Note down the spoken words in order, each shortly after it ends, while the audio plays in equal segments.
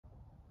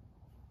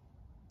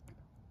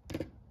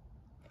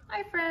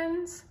Hi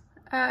friends,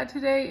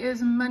 today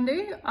is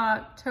Monday,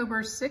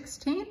 October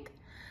 16th.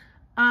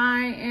 I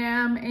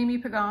am Amy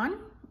Pagan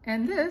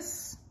and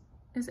this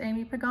is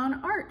Amy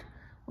Pagan Art.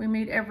 We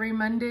meet every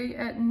Monday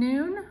at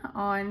noon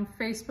on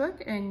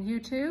Facebook and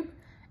YouTube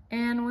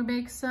and we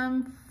make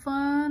some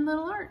fun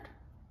little art.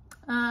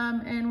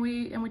 And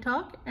we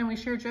talk and we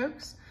share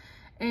jokes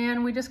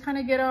and we just kind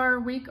of get our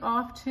week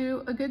off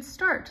to a good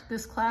start.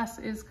 This class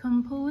is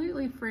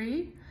completely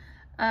free.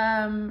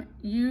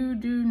 You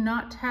do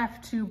not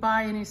have to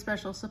buy any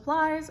special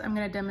supplies. I'm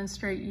going to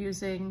demonstrate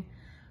using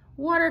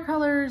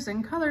watercolors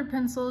and colored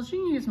pencils. You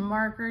can use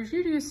markers.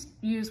 You just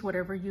use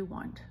whatever you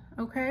want,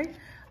 okay?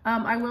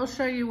 I will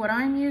show you what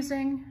I'm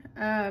using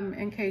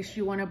in case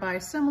you want to buy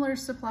similar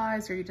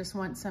supplies or you just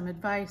want some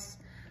advice.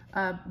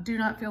 Do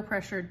not feel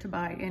pressured to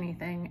buy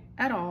anything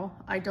at all.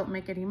 I don't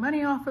make any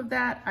money off of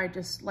that. I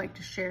just like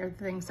to share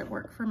the things that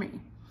work for me.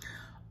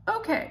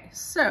 Okay,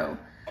 so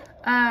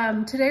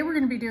today we're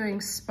going to be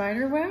doing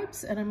spider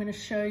webs and I'm going to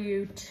show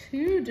you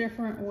two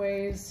different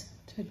ways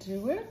to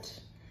do it.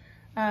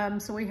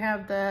 So we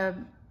have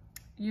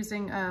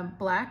using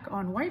black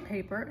on white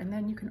paper, and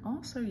then you can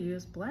also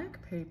use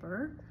black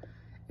paper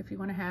if you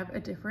want to have a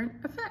different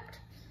effect.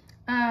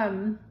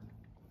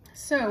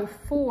 So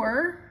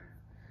for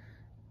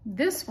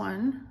this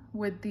one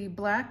with the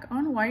black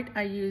on white,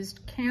 I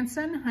used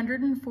Canson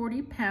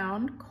 140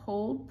 pound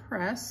cold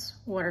press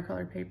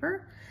watercolor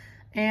paper.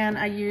 And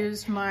I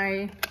used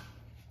my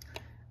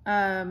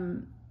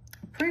Prima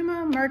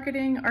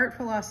Marketing Art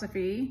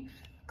Philosophy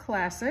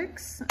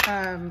Classics.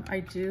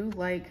 I do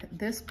like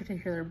this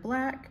particular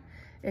black.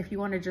 If you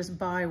want to just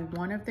buy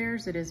one of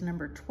theirs, it is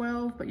number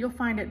 12, but you'll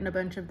find it in a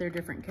bunch of their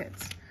different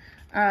kits.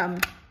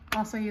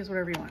 Also use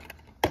whatever you want.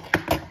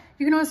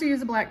 You can also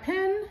use a black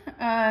pen.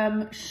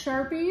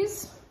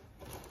 Sharpies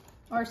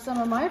are some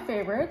of my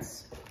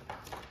favorites.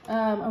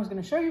 I was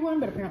going to show you one,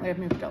 but apparently I've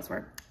moved it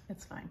elsewhere.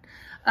 It's fine.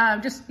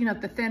 Just, you know,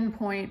 the thin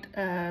point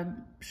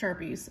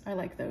Sharpies. I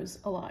like those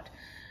a lot.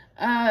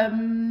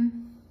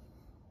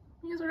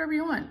 Use whatever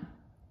you want.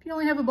 If you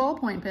only have a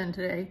ballpoint pen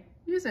today,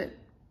 use it.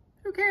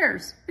 Who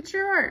cares? It's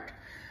your art.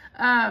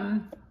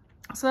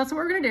 So that's what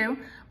we're going to do.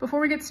 Before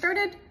we get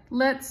started,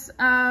 let's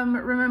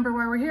remember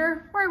why we're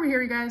here. Why are we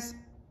here, you guys?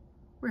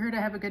 We're here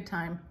to have a good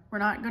time. We're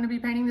not going to be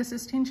painting the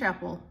Sistine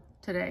Chapel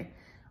today.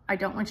 I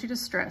don't want you to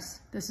stress.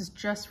 This is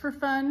just for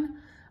fun.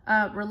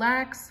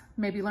 Relax,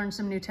 maybe learn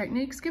some new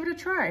techniques, give it a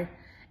try,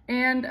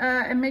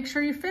 and make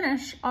sure you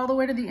finish all the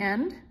way to the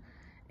end.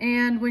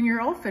 And when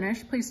you're all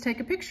finished, please take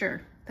a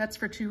picture. That's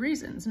for two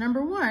reasons.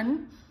 Number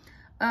one,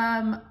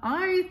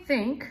 I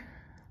think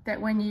that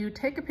when you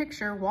take a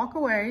picture, walk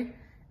away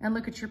and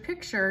look at your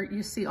picture,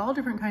 you see all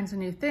different kinds of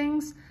new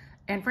things.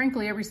 And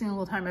frankly, every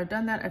single time I've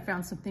done that, I've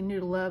found something new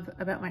to love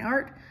about my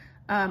art.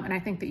 And I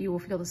think that you will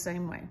feel the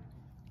same way.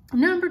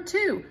 Number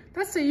two,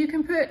 that's so you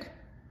can put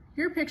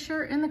your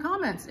picture in the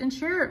comments and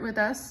share it with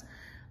us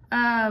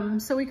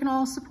so we can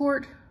all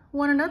support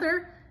one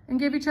another and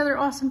give each other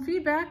awesome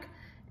feedback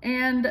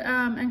and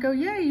go,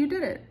 yay, you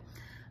did it.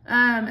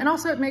 And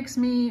also it makes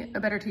me a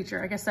better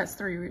teacher. I guess that's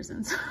three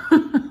reasons.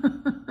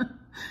 It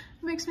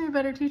makes me a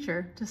better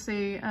teacher to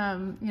see,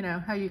 you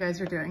know, how you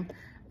guys are doing.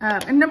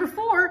 And number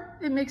four,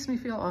 it makes me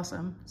feel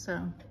awesome.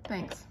 So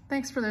thanks.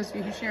 Thanks for those of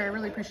you who share. I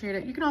really appreciate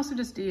it. You can also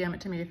just DM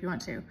it to me if you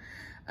want to.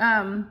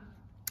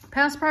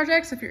 Past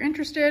projects, if you're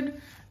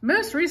interested.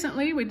 Most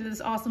recently, we did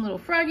this awesome little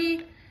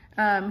froggy.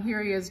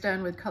 Here he is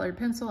done with colored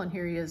pencil, and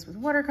here he is with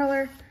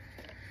watercolor.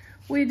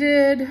 We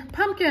did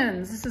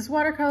pumpkins. This is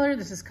watercolor,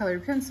 this is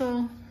colored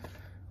pencil.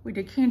 We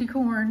did candy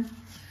corn.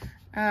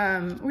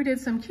 We did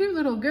some cute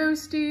little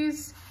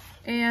ghosties,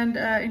 and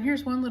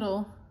here's one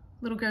little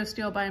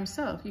ghosty all by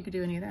himself. You could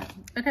do any of that.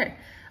 Okay,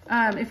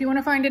 if you want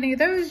to find any of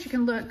those, you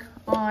can look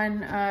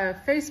on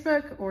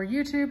Facebook or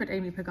YouTube at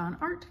Amy Pagan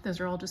Art. Those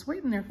are all just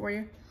waiting there for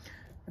you.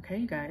 Okay,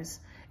 you guys,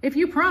 if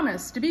you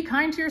promise to be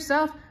kind to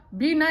yourself,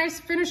 be nice,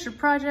 finish your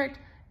project,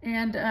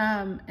 and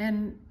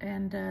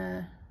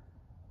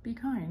be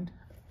kind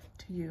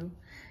to you,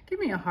 give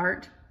me a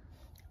heart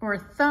or a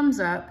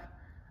thumbs up,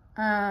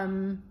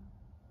 and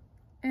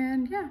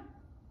yeah,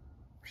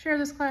 share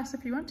this class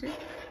if you want to.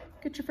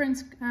 Get your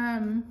friends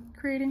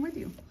creating with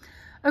you.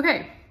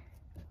 Okay,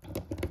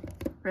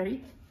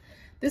 ready?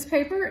 This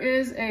paper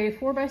is a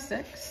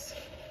 4x6,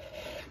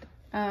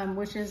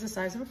 which is the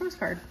size of a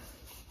postcard.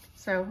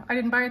 So I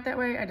didn't buy it that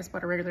way. I just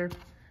bought a regular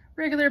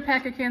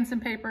pack of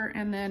Canson paper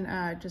and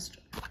then just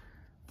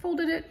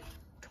folded it,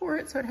 tore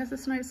it so it has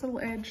this nice little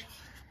edge.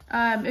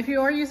 If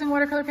you are using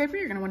watercolor paper,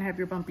 you're gonna wanna have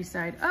your bumpy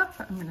side up.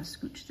 I'm gonna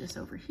scooch this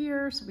over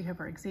here so we have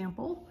our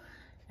example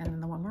and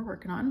then the one we're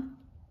working on.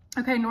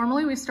 Okay,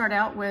 normally we start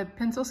out with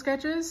pencil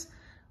sketches.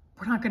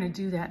 We're not gonna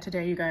do that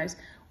today, you guys.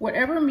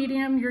 Whatever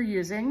medium you're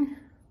using,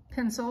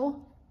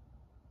 pencil,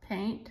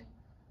 paint,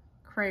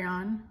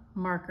 crayon,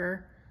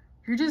 marker,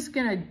 you're just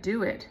gonna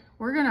do it.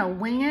 We're gonna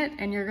wing it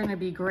and you're gonna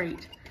be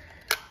great.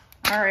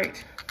 All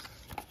right,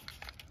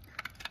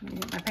 let me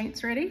get my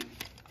paints ready.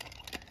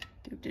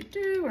 I'm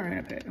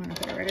gonna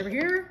put it right over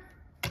here.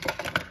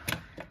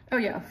 Oh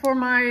yeah, for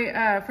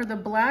my for the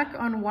black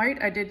on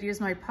white, I did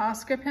use my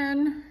Posca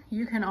pen.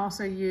 You can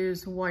also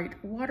use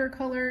white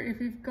watercolor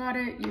if you've got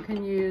it. You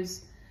can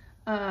use,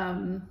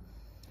 where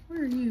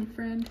are you,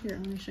 friend? Here,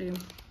 let me show you.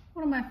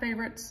 One of my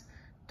favorites,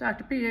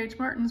 Dr. P.H.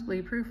 Martin's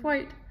Bleed Proof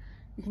White.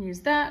 You can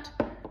use that.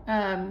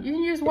 You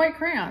can use white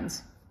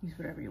crayons. Use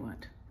whatever you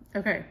want.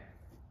 Okay,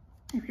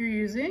 if you're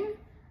using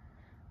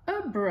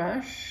a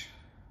brush,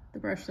 the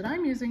brush that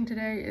I'm using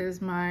today is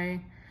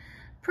my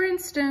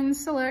Princeton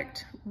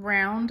Select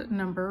Round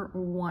number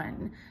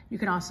 1. You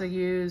can also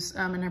use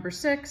a number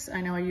 6.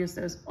 I know I use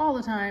those all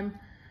the time.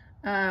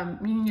 You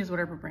can use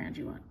whatever brand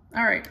you want.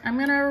 All right, I'm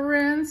gonna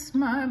rinse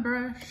my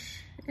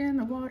brush in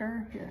the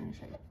water. Here, let me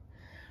show you.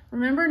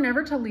 Remember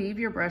never to leave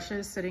your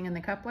brushes sitting in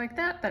the cup like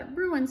that. That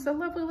ruins the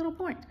lovely little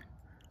point.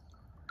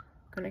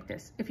 Go like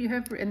this. If you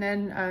have, and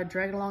then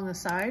drag it along the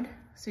side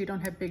so you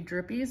don't have big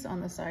drippies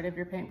on the side of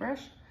your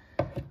paintbrush.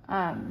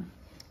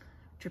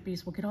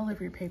 Drippies will get all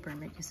over your paper and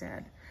make you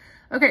sad.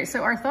 Okay,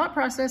 so our thought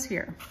process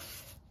here.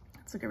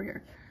 Let's look over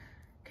here.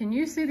 Can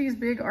you see these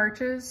big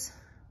arches?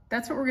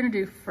 That's what we're gonna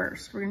do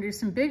first. We're gonna do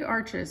some big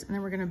arches and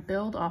then we're gonna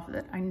build off of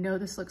it. I know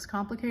this looks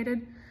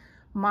complicated.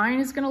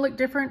 Mine is gonna look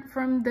different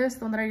from this,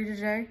 the one that I did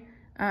today.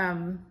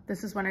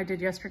 This is one I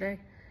did yesterday.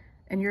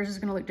 And yours is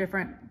gonna look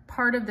different.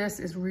 Part of this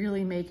is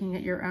really making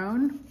it your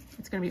own.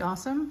 It's gonna be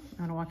awesome. I'm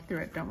gonna walk you through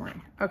it, don't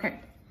worry. Okay,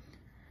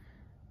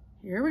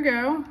 here we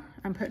go.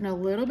 I'm putting a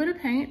little bit of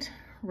paint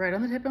right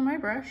on the tip of my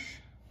brush,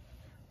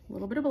 a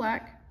little bit of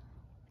black,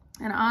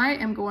 and I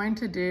am going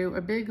to do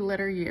a big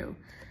letter U.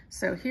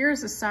 So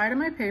here's the side of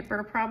my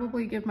paper,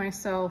 probably give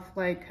myself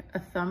like a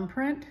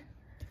thumbprint,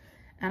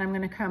 and I'm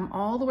gonna come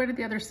all the way to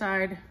the other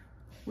side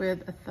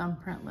with a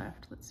thumbprint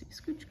left. Let's see,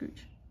 scooch, scooch.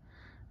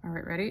 All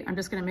right, ready? I'm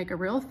just gonna make a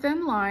real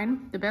thin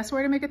line. The best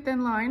way to make a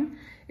thin line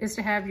is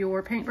to have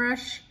your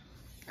paintbrush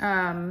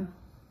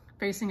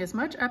facing as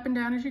much up and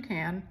down as you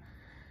can.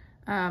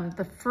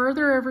 The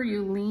further over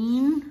you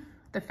lean,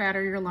 the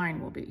fatter your line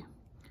will be.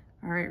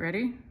 All right,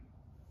 ready?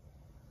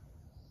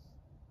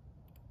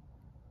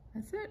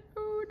 That's it.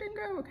 Oh, it didn't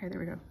go. Okay, there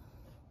we go.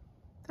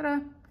 Ta-da.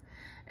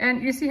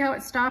 And you see how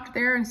it stopped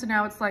there? And so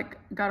now it's like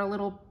got a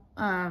little,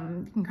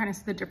 you can kind of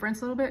see the difference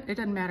a little bit. It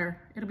doesn't matter.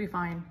 It'll be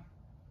fine.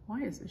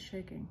 Why is this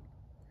shaking?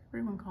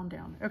 Everyone calm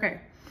down.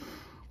 Okay.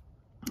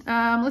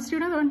 Let's do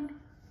another one.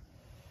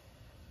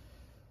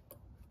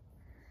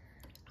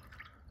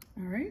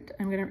 All right,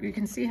 you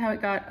can see how it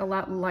got a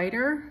lot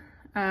lighter.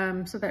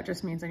 So that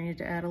just means I need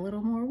to add a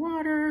little more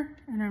water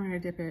and I'm gonna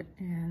dip it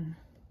in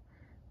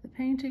the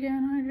paint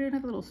again. I did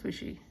a little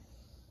swishy.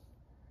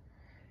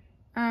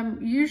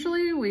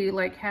 Usually we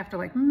have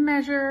to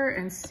measure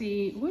and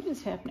see what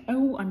is happening.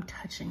 Oh, I'm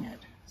touching it.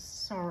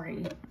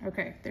 Sorry.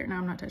 Okay, there, now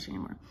I'm not touching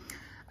anymore.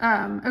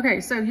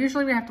 Okay, so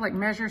usually we have to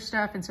measure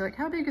stuff and say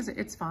how big is it?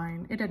 It's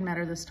fine. It doesn't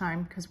matter this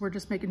time because we're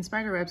just making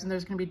spider webs and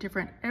there's gonna be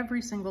different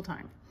every single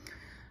time.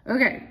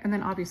 Okay, and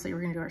then obviously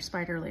we're gonna do our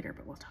spider later,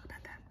 but we'll talk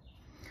about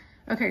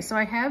that. Okay, so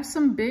I have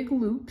some big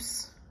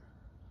loops,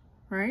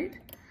 right?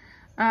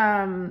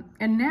 And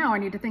now I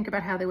need to think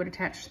about how they would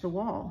attach to the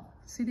wall.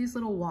 See these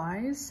little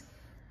Ys?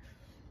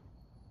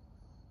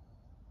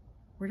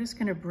 We're just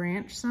gonna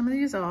branch some of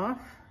these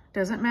off.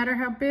 Doesn't matter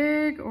how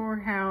big or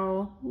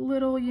how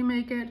little you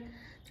make it,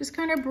 just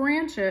kind of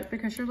branch it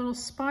because your little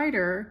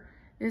spider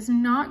is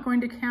not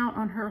going to count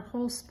on her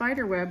whole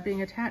spider web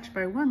being attached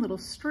by one little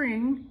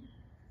string.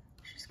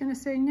 She's gonna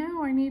say,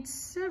 no, I need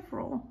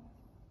several.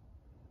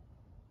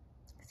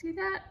 See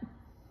that?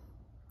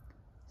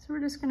 So we're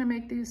just gonna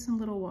make these some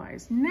little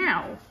Ys.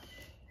 Now,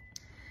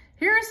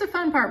 here's the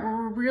fun part where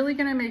we're really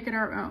gonna make it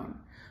our own.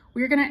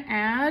 We're gonna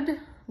add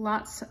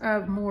lots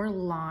of more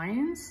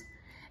lines,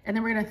 and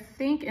then we're gonna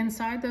think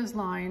inside those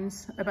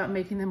lines about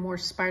making them more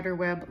spider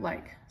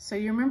web-like. So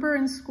you remember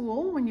in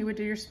school when you would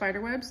do your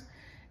spider webs?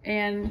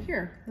 And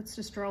here, let's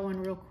just draw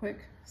one real quick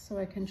so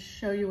I can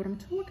show you what I'm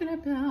talking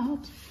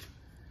about.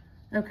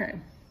 Okay,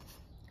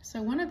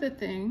 so one of the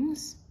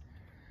things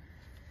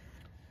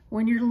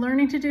when you're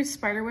learning to do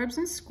spider webs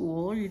in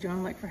school, or you're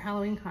doing for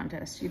Halloween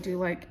contests, you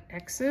do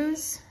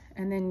X's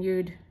and then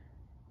you'd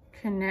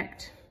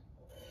connect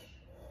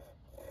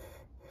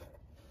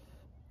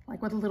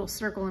with a little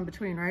circle in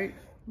between, right?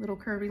 Little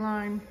curvy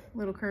line,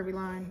 little curvy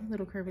line,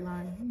 little curvy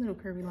line, little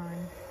curvy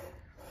line.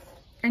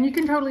 And you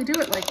can totally do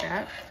it like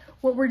that.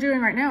 What we're doing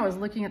right now is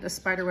looking at the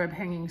spider web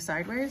hanging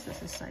sideways.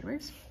 This is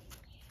sideways.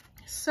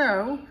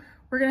 So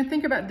we're gonna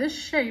think about this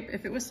shape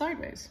if it was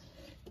sideways.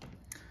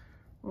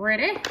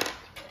 Ready?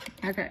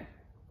 Okay.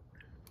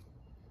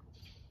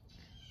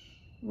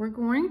 We're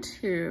going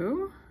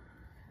to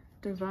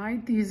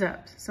divide these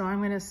up. So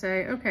I'm gonna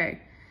say,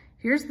 okay,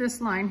 here's this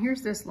line,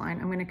 here's this line.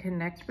 I'm gonna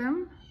connect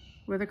them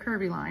with a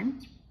curvy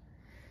line.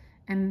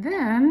 And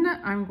then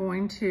I'm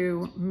going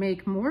to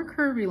make more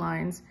curvy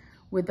lines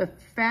with the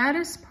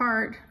fattest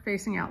part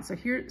facing out. So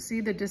here, see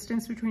the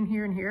distance between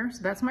here and here?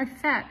 So that's my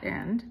fat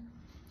end.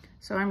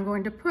 So I'm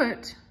going to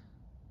put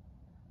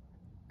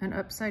an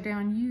upside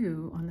down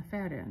U on the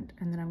fat end.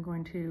 And then I'm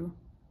going to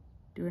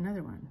do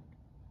another one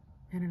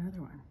and another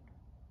one.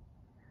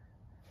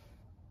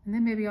 And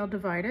then maybe I'll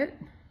divide it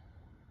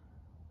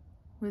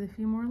with a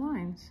few more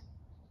lines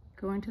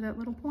going to that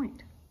little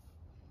point.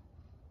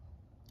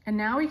 And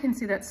now we can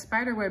see that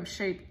spider web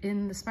shape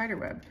in the spider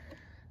web.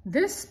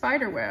 This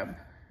spider web,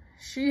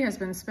 she has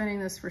been spinning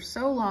this for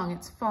so long,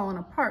 it's fallen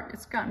apart.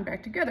 It's gotten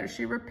back together.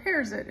 She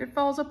repairs it, it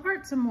falls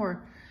apart some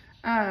more.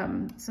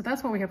 So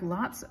that's why we have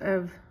lots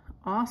of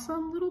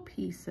awesome little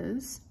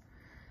pieces.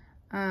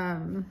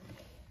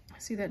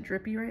 See that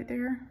drippy right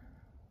there?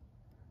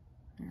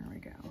 There we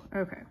go,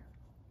 okay.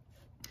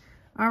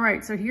 All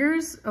right, so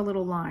here's a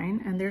little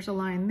line and there's a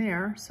line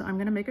there. So I'm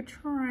gonna make a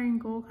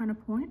triangle kind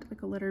of point,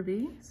 like a letter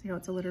V. See how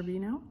it's a letter V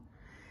now?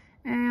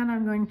 And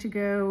I'm going to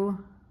go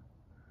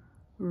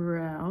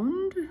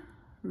round,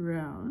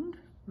 round,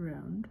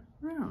 round,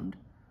 round.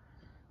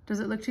 Does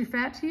it look too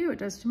fat to you? It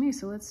does to me,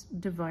 so let's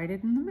divide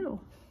it in the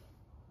middle.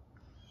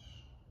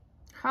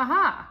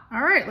 Haha,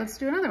 all right, let's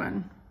do another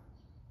one.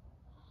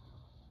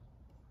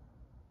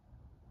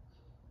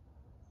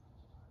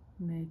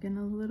 Making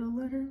a little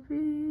letter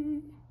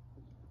V.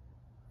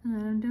 And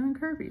I'm doing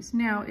curvies.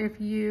 Now, if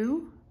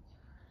you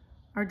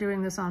are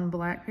doing this on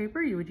black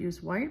paper, you would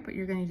use white, but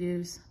you're going to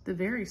use the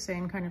very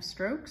same kind of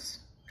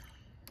strokes.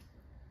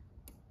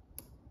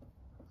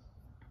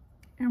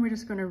 And we're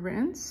just going to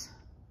rinse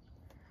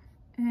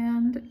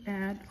and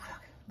add,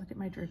 look at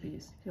my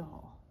drippies,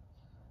 y'all.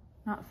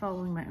 Not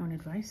following my own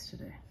advice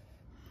today.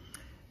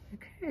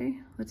 Okay,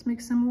 let's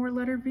make some more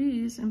letter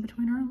V's in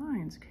between our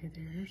lines. Okay,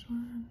 there's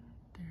one,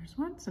 there's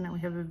one. So now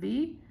we have a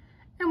V.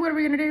 And what are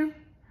we going to do?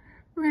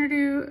 We're going to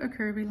do a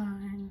curvy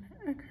line,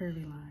 a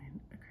curvy line,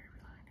 a curvy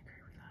line, a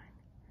curvy line.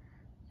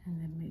 And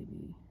then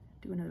maybe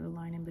do another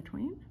line in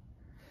between.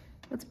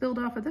 Let's build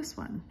off of this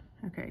one.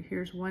 Okay,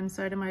 here's one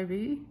side of my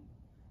V.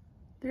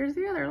 There's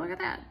the other, look at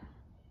that.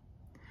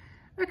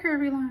 A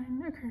curvy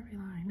line, a curvy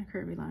line, a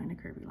curvy line, a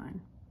curvy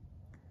line.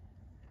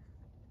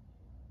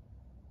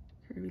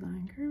 Curvy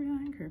line, curvy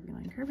line, curvy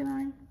line, curvy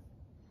line.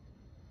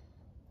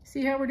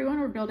 See how we're doing?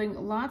 We're building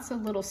lots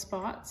of little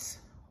spots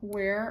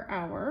where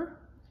our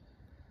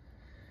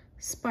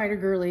Spider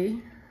Girly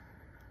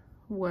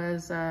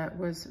was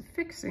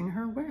fixing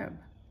her web.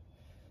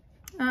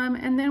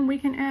 And then we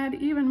can add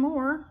even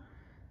more.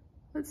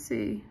 Let's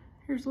see,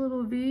 here's a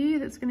little V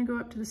that's gonna go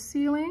up to the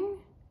ceiling.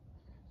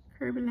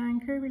 Curvy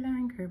line, curvy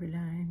line, curvy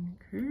line,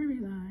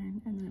 curvy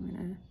line. And then I'm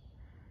gonna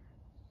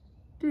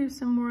do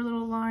some more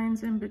little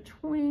lines in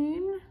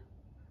between.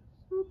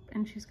 Oop,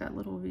 and she's got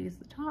little V's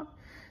at the top.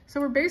 So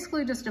we're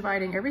basically just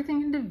dividing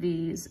everything into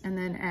V's and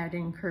then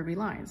adding curvy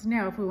lines.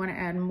 Now, if we want to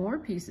add more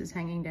pieces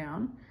hanging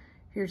down,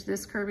 here's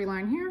this curvy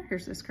line here,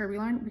 here's this curvy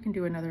line. We can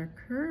do another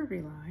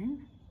curvy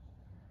line,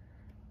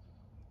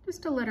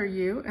 just a letter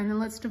U, and then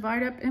let's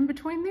divide up in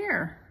between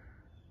there.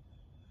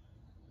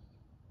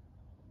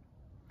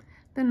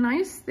 The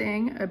nice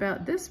thing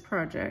about this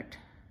project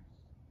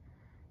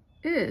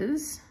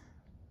is,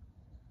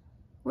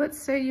 let's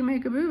say you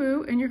make a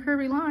boo-boo and your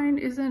curvy line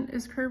isn't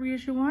as curvy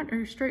as you want, or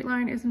your straight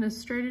line isn't as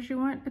straight as you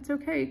want. It's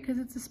okay, because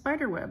it's a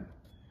spider web.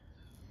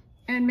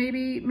 And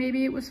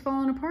maybe it was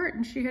falling apart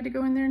and she had to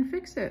go in there and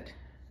fix it.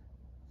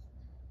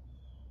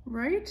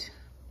 Right?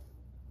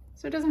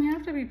 So it doesn't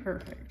have to be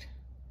perfect.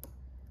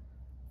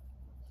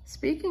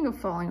 Speaking of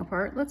falling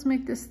apart, let's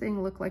make this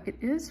thing look like it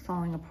is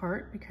falling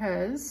apart,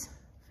 because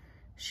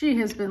she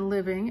has been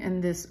living in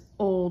this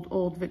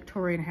old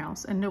Victorian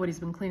house and nobody's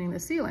been cleaning the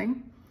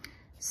ceiling.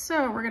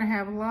 So we're gonna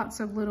have lots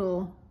of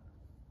little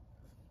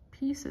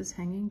pieces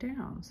hanging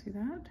down. See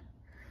that?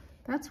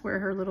 That's where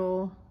her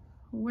little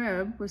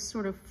web was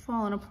sort of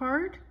falling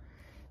apart,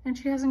 and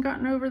she hasn't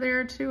gotten over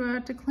there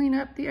to clean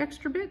up the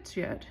extra bits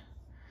yet.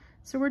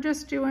 So we're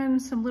just doing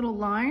some little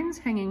lines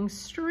hanging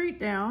straight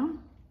down.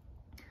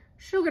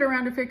 She'll get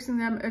around to fixing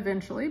them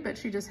eventually, but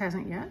she just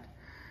hasn't yet.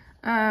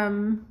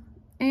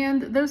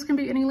 And those can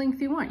be any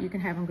length you want. You can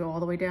have them go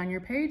all the way down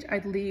your page.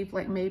 I'd leave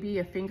like maybe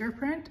a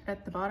fingerprint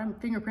at the bottom,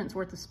 fingerprint's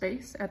worth of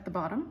space at the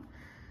bottom,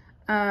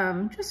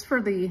 just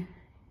for the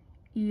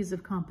ease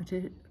of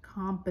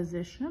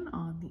composition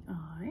on the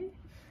eye.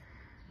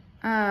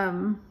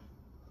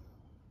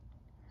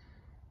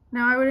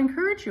 Now I would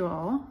encourage you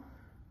all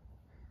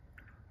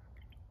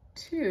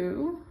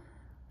to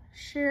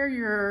share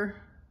your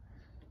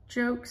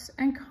jokes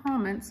and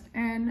comments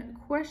and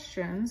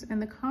questions in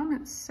the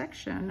comments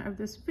section of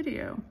this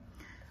video.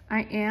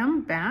 I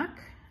am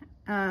back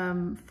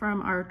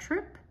from our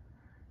trip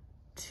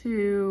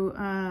to,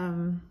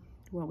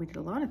 well, we did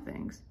a lot of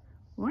things.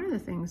 One of the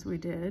things we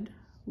did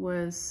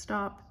was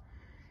stop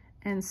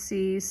and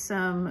see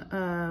some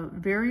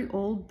very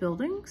old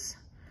buildings.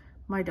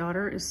 My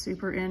daughter is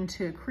super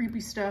into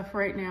creepy stuff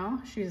right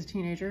now. She's a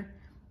teenager.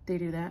 They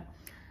do that.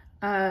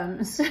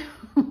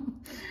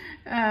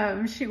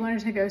 She wanted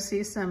to go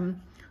see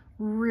some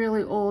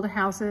really old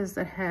houses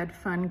that had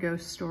fun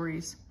ghost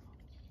stories.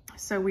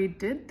 So we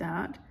did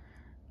that.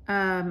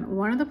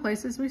 One of the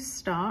places we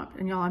stopped,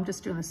 and y'all, I'm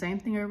just doing the same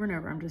thing over and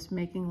over. I'm just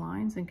making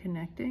lines and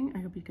connecting. I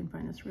hope you can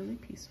find this really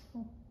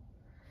peaceful.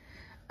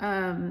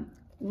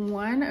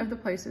 One of the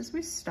places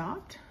we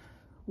stopped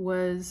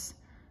was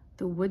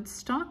the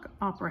Woodstock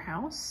Opera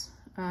House.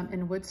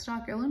 in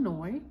Woodstock,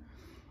 Illinois.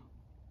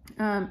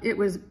 It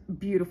was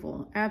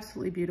beautiful,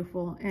 absolutely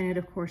beautiful. And it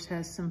of course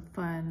has some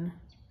fun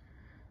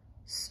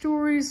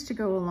stories to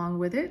go along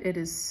with it. It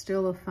is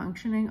still a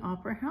functioning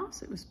opera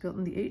house. It was built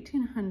in the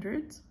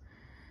 1800s.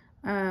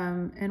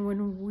 And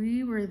when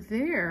we were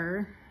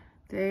there,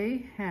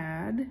 they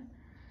had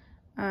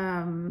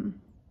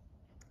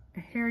a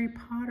Harry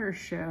Potter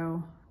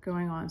show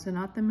going on. So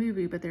not the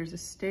movie, but there's a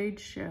stage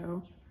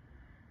show.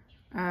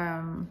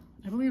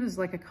 I believe it was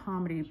like a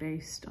comedy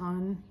based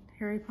on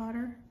Harry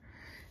Potter.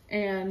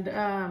 And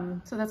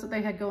so that's what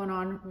they had going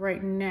on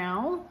right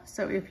now.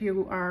 So if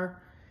you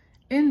are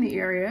in the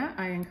area,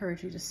 I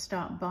encourage you to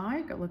stop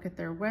by, go look at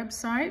their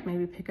website,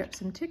 maybe pick up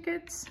some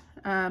tickets.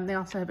 They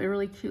also have a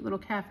really cute little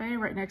cafe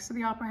right next to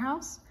the Opera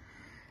House.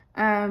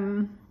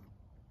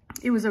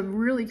 It was a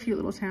really cute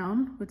little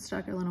town,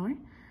 Woodstock, Illinois.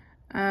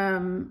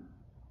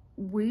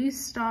 We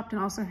stopped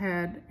and also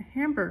had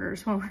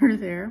hamburgers while we were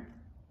there.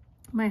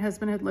 My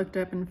husband had looked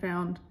up and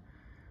found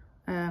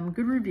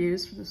good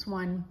reviews for this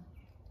one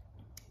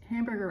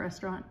hamburger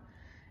restaurant.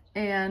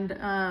 And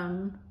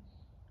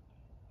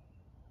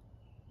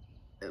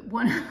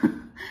we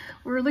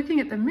were looking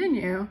at the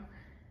menu,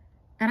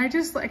 and I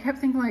kept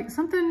thinking like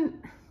something,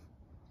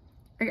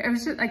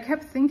 I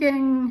kept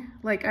thinking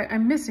like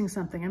I'm missing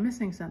something. And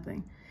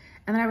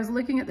then I was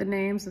looking at the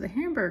names of the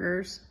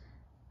hamburgers,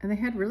 and they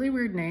had really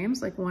weird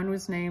names. Like one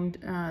was named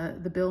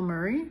the Bill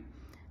Murray.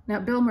 Now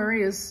Bill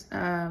Murray is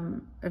a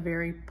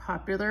very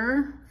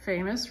popular,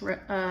 famous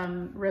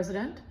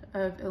resident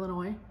of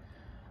Illinois,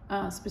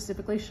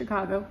 specifically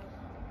Chicago.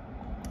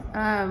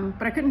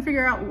 But I couldn't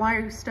figure out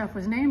why stuff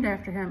was named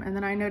after him. And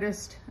then I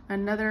noticed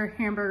another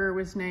hamburger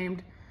was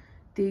named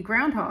the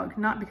Groundhog,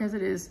 not because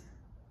it is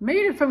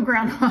made from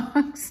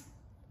groundhogs,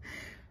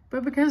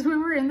 but because we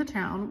were in the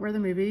town where the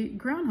movie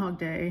Groundhog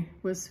Day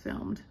was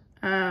filmed.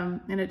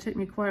 And it took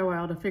me quite a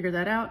while to figure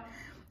that out.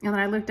 And then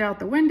I looked out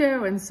the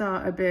window and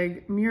saw a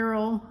big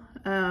mural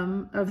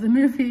of the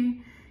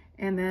movie.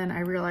 And then I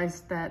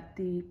realized that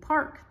the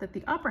park that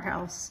the Opera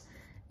House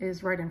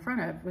is right in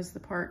front of was the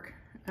park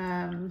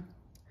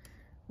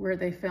where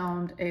they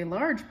filmed a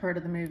large part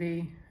of the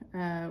movie,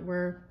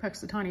 where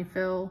Puxatawny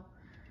Phil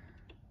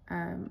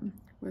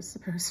was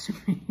supposed to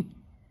be.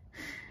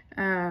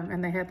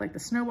 And they had like the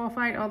snowball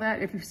fight, all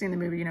that. If you've seen the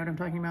movie, you know what I'm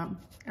talking about.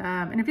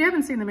 And if you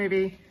haven't seen the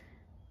movie,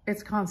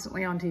 it's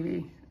constantly on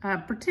TV.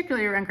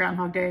 Particularly around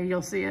Groundhog Day,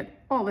 you'll see it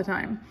all the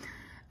time.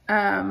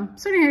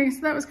 So anyway,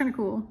 so that was kind of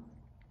cool.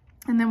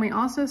 And then we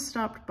also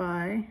stopped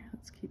by,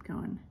 let's keep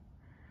going.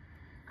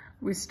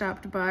 We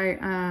stopped by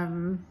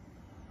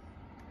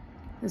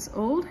this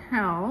old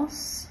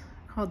house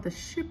called the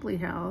Shipley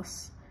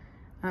House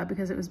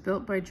because it was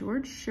built by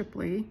George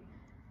Shipley.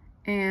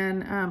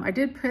 And I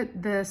did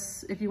put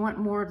this, if you want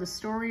more of the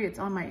story, it's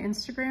on my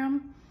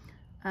Instagram,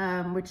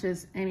 which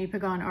is Amy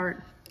Pagan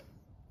Art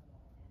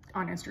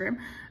on Instagram.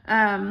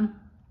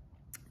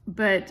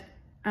 But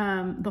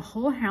the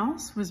whole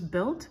house was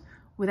built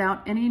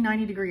without any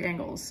 90-degree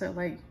angles. So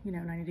like,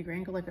 90-degree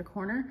angle, like a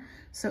corner.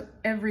 So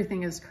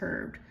everything is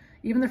curved.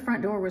 Even the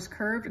front door was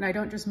curved, and I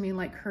don't just mean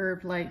like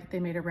curved like they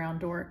made a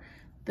round door.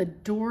 The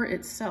door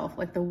itself,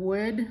 like the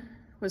wood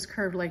was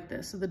curved like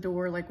this. So the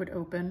door like would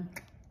open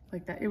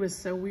like that. It was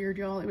so weird,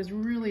 y'all. It was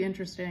really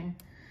interesting.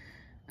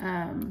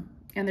 And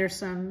there's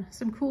some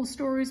cool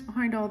stories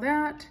behind all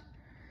that.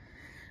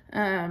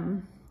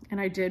 And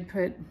I did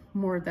put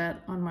more of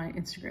that on my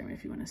Instagram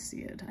if you want to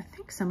see it. I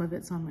think some of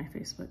it's on my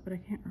Facebook, but I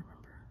can't remember.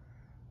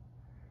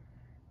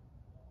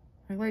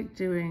 I like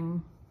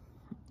doing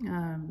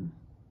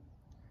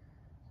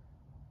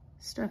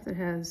stuff that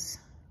has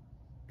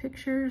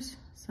pictures.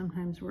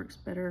 Sometimes works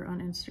better on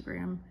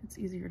Instagram. It's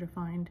easier to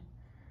find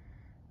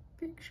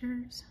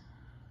pictures.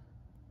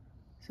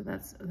 So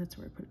that's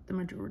where I put the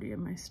majority of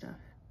my stuff.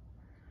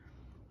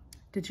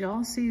 Did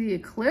y'all see the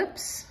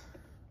eclipse?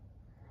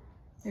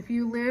 If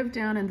you live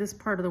down in this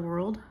part of the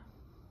world,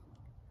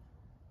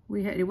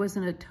 it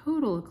wasn't a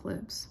total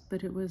eclipse,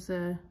 but it was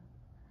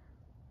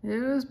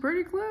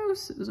pretty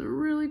close. It was a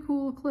really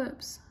cool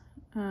eclipse.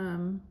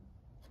 So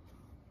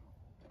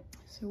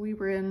we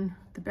were in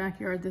the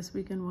backyard this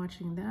weekend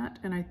watching that,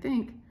 and I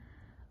think,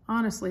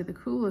 honestly, the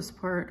coolest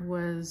part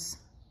was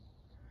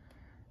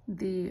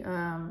the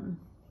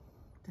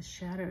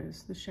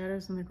shadows. The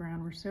shadows on the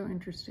ground were so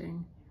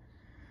interesting.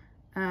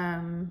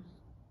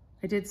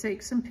 I did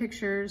take some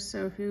pictures,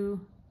 so if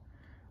you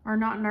are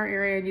not in our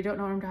area and you don't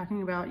know what I'm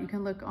talking about, you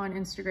can look on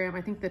Instagram.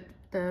 I think that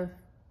the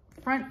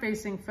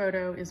front-facing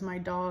photo is my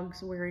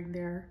dogs wearing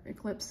their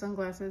eclipse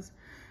sunglasses.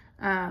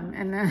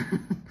 And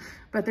then,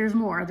 but there's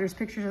more. There's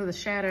pictures of the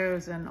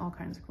shadows and all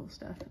kinds of cool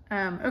stuff.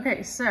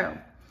 Okay, so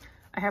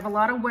I have a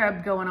lot of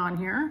web going on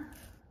here.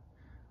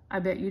 I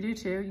bet you do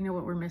too. You know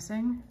what we're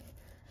missing?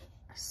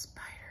 A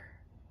spider.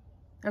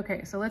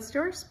 Okay, so let's do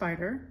our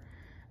spider.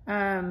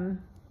 And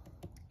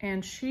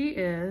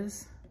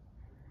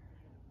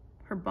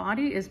her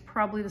body is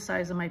probably the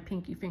size of my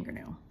pinky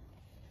fingernail.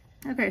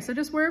 Okay, so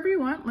just wherever you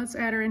want, let's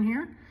add her in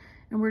here.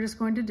 And we're just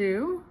going to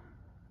do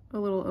a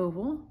little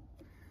oval.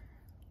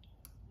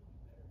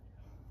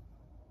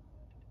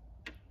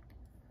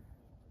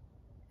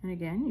 And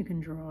again, you can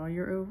draw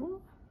your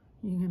oval,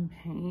 you can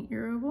paint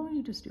your oval,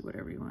 you just do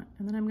whatever you want.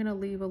 And then I'm gonna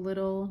leave a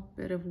little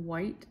bit of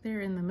white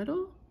there in the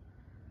middle,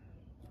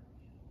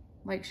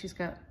 like she's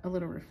got a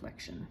little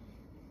reflection.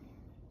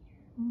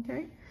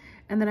 Okay,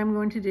 and then I'm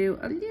going to do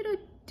a little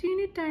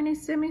teeny tiny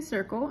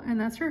semicircle, and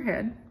that's her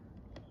head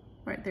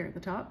right there at the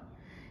top.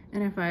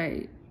 And if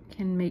I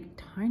can make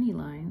tiny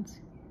lines,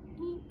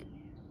 eek,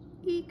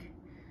 eek,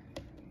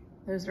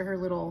 those are her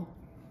little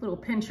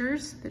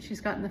pinchers that she's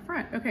got in the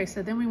front. Okay,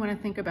 so then we want to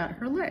think about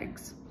her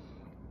legs.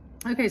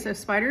 Okay, so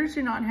spiders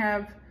do not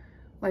have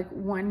like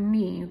one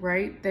knee,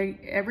 right?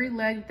 Every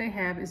leg they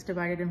have is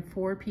divided in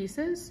 4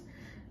 pieces.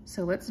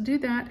 So let's do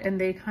that, and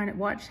they kind of,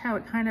 watch how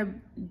it kind of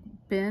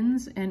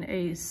bends in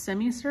a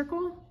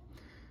semicircle.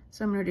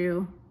 So I'm gonna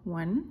do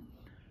 1,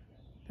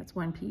 that's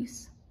 1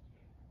 piece,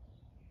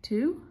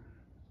 2,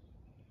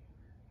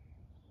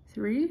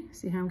 3,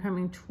 see how I'm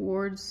coming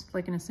towards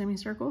like in a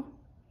semicircle,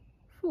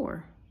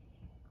 4.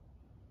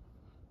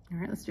 All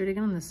right, let's do it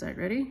again on this side,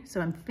 ready?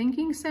 So I'm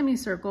thinking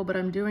semicircle, but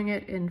I'm doing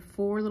it in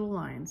 4 little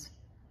lines.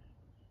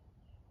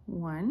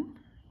 1,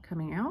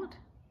 coming out,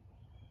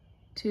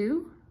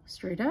 2,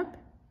 straight up,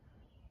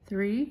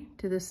 3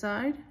 to the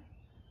side,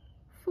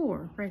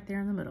 4 right there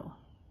in the middle.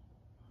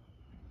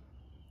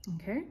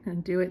 Okay,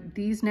 and do it,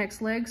 these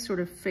next legs sort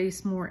of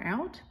face more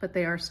out, but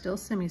they are still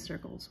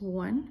semicircles.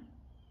 1,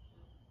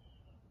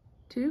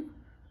 2,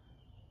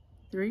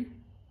 3,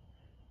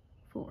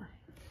 4.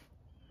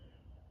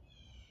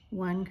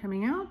 1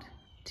 coming out,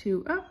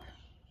 2 up,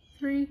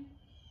 3,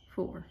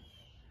 4.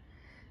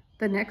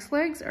 The next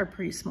legs are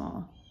pretty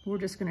small. We're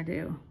just gonna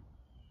do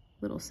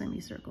little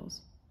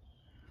semicircles.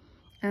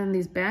 And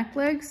these back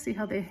legs, see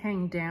how they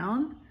hang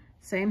down?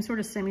 Same sort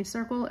of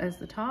semicircle as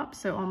the top.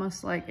 So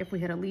almost like if we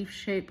had a leaf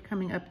shape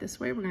coming up this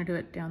way, we're gonna do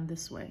it down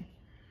this way.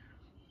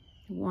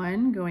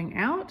 1 going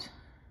out,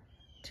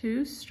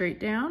 2 straight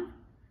down,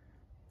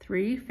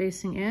 3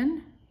 facing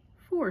in,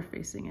 4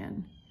 facing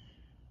in.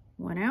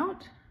 1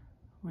 out,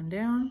 1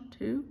 down,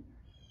 2,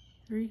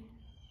 3,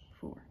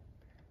 4.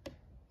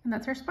 And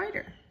that's our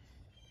spider.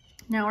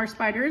 Now our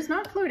spider is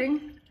not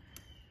floating.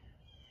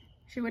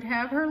 She would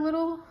have her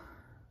little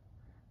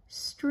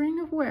string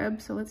of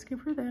web, so let's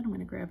give her that. I'm going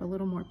to grab a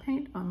little more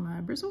paint on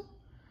my bristle,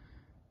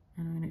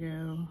 and I'm going to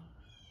go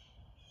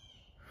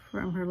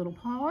from her little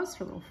paws,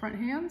 her little front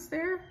hands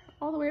there,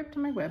 all the way up to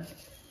my web.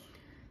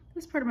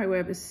 This part of my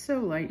web is so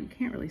light you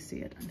can't really see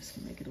it. I'm just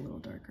going to make it a little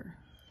darker.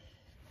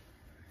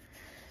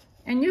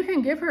 And you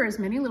can give her as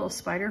many little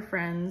spider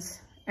friends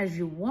as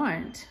you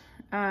want.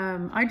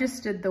 I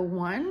just did the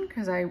 1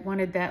 because I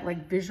wanted that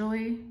like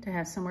visually to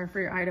have somewhere for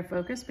your eye to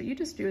focus, but you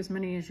just do as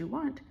many as you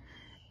want.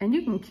 And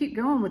you can keep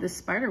going with this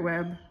spider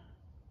web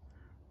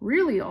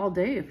really all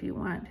day if you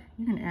want.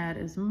 You can add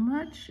as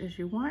much as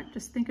you want.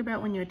 Just think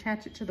about when you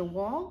attach it to the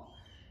wall,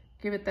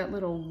 give it that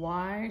little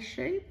Y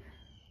shape.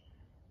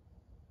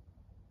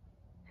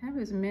 Have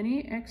as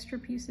many extra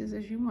pieces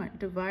as you want.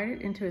 Divide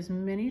it into as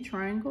many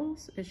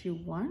triangles as you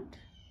want.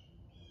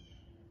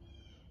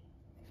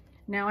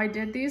 Now I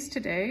did these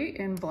today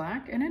in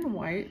black and in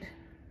white,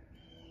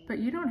 but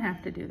you don't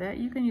have to do that.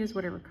 You can use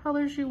whatever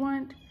colors you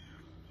want.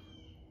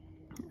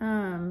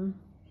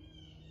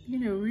 You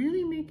know,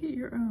 really make it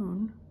your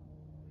own.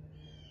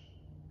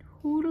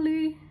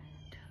 Totally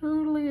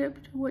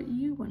up to what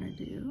you want to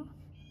do.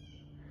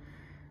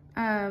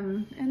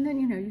 And then,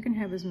 you know, you can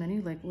have as many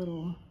like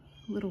little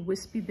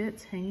wispy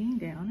bits hanging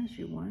down as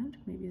you want.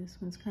 Maybe this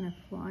one's kind of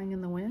flying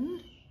in the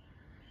wind.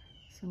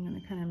 So I'm going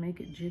to kind of make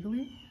it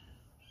jiggly.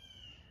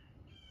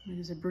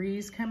 There's a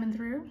breeze coming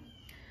through.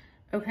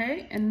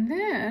 Okay, and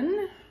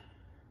then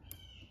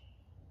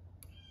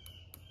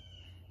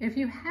if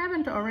you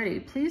haven't already,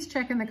 please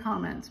check in the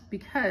comments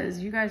because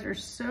you guys are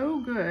so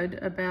good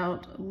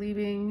about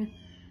leaving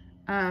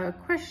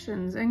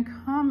questions and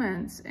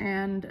comments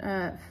and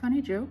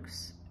funny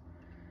jokes.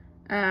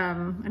 I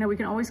know we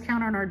can always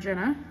count on our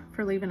Jenna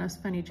for leaving us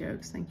funny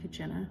jokes. Thank you,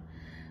 Jenna.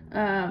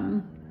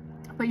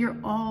 But you're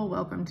all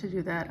welcome to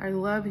do that. I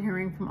love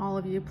hearing from all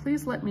of you.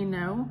 Please let me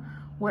know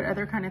what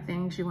other kind of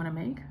things you want to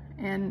make,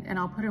 and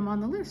I'll put them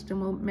on the list and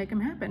we'll make them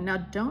happen. Now,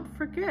 don't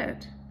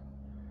forget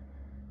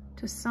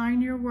to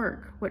sign your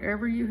work.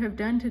 Whatever you have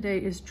done today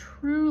is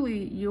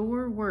truly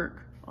your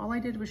work. All I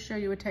did was show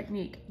you a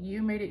technique.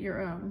 You made it your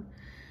own.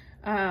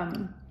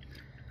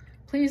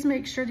 Please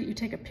make sure that you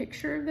take a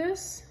picture of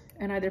this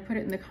and either put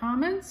it in the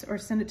comments or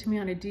send it to me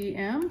on a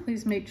DM.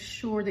 Please make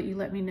sure that you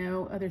let me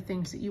know other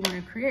things that you want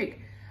to create.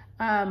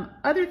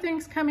 Other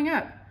things coming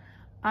up.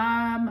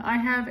 I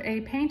have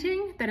a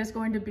painting that is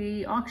going to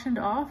be auctioned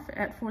off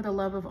at For the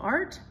Love of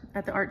Art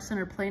at the Art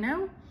Center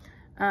Plano.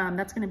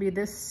 That's going to be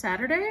this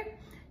Saturday.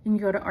 You can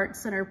go to Art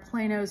Center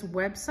Plano's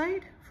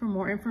website for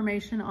more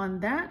information on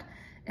that.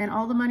 And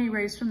all the money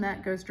raised from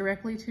that goes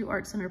directly to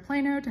Art Center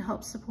Plano to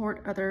help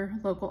support other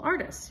local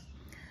artists.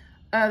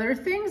 Other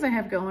things I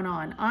have going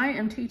on. I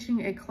am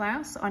teaching a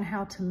class on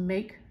how to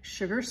make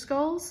sugar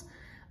skulls.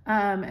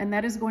 And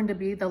that is going to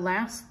be the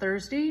last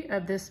Thursday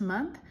of this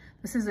month.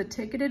 This is a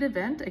ticketed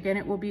event. Again,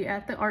 it will be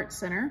at the Art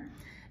Center.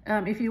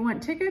 If you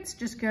want tickets,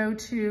 just go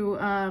to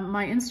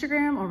my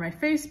Instagram or my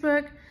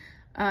Facebook.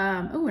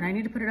 Oh, and I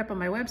need to put it up on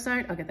my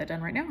website. I'll get that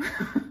done right now.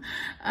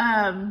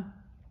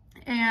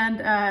 And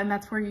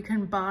that's where you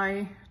can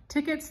buy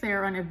tickets. They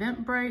are on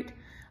Eventbrite.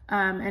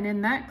 And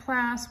in that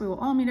class, we will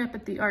all meet up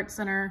at the Art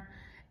Center,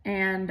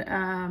 and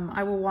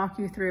I will walk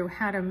you through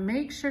how to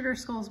make sugar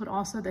skulls, but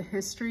also the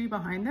history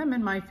behind them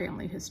and my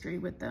family history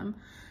with them.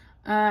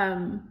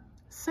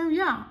 So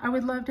yeah, I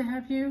would love to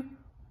have you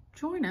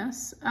join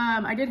us.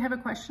 I did have a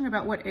question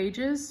about what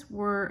ages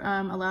were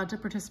allowed to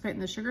participate in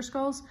the sugar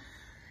skulls.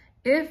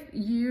 If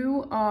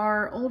you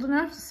are old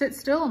enough to sit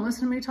still and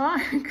listen to me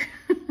talk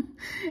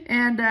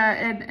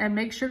and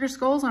make sugar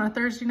skulls on a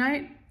Thursday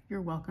night,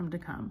 you're welcome to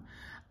come.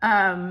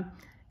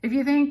 If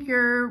you think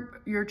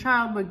your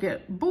child would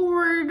get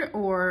bored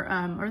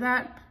or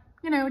that,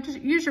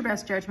 just use your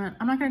best judgment.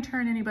 I'm not going to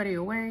turn anybody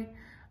away.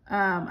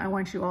 I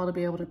want you all to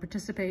be able to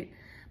participate,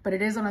 but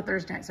it is on a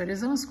Thursday night, so it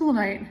is on a school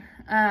night.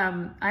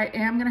 I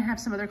am going to have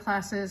some other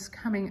classes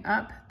coming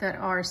up that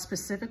are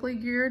specifically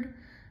geared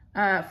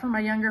for my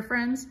younger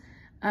friends.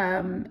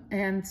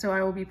 And so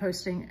I will be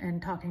posting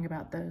and talking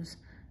about those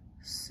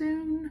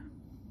soon.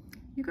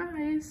 You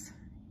guys,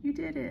 you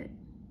did it.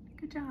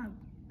 Good job.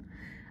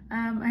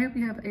 I hope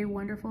you have a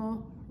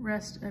wonderful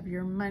rest of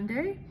your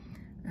Monday.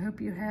 I hope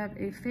you have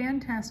a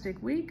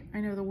fantastic week. I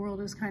know the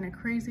world is kind of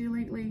crazy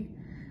lately.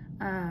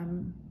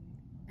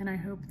 And I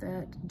hope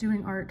that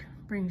doing art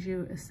brings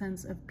you a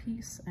sense of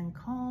peace and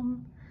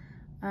calm.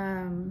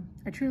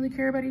 I truly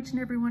care about each and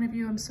every one of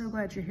you. I'm so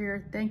glad you're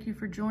here. Thank you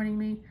for joining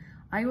me.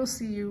 I will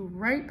see you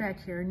right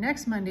back here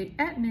next Monday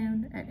at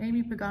noon at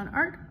Amy Pagan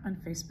Art on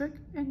Facebook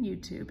and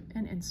YouTube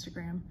and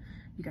Instagram.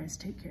 You guys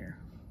take care.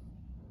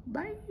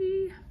 Bye.